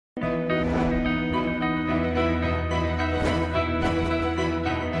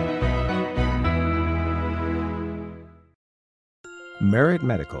Merit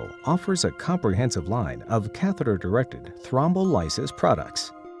Medical offers a comprehensive line of catheter-directed thrombolysis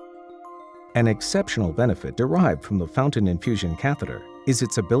products. An exceptional benefit derived from the fountain infusion catheter is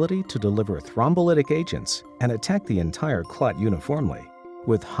its ability to deliver thrombolytic agents and attack the entire clot uniformly,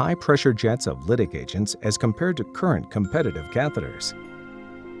 with high-pressure jets of lytic agents as compared to current competitive catheters.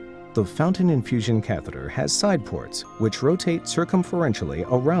 The fountain infusion catheter has side ports which rotate circumferentially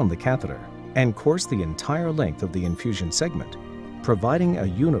around the catheter and course the entire length of the infusion segment, providing a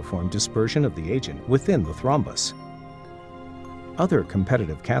uniform dispersion of the agent within the thrombus. Other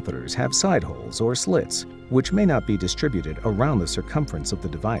competitive catheters have side holes or slits, which may not be distributed around the circumference of the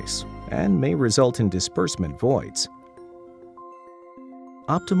device and may result in disbursement voids.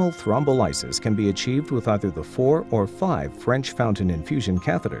 Optimal thrombolysis can be achieved with either the 4 or 5 French fountain infusion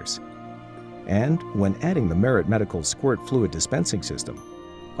catheters. And when adding the Merit Medical squirt fluid dispensing system,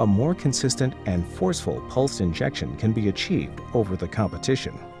 a more consistent and forceful pulsed injection can be achieved over the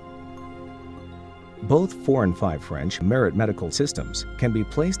competition. Both 4 and 5 French Merit Medical systems can be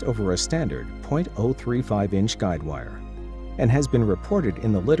placed over a standard 0.035-inch guide wire and has been reported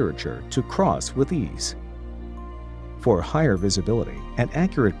in the literature to cross with ease. For higher visibility and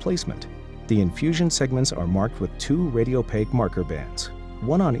accurate placement, the infusion segments are marked with 2 radiopaque marker bands,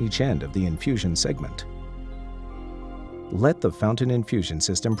 one on each end of the infusion segment. Let the fountain infusion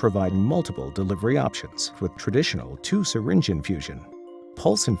system provide multiple delivery options with traditional 2-syringe infusion,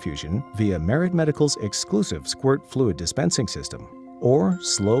 pulse infusion via Merit Medical's exclusive squirt fluid dispensing system, or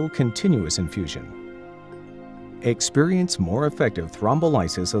slow continuous infusion. Experience more effective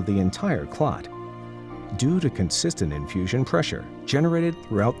thrombolysis of the entire clot due to consistent infusion pressure generated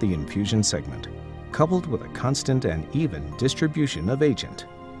throughout the infusion segment, coupled with a constant and even distribution of agent.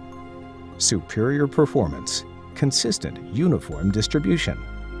 Superior performance, consistent uniform distribution,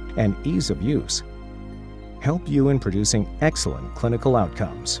 and ease of use help you in producing excellent clinical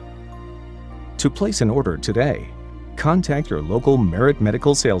outcomes. To place an order today, contact your local Merit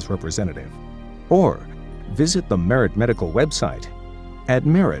Medical sales representative or visit the Merit Medical website at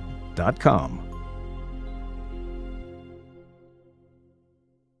merit.com.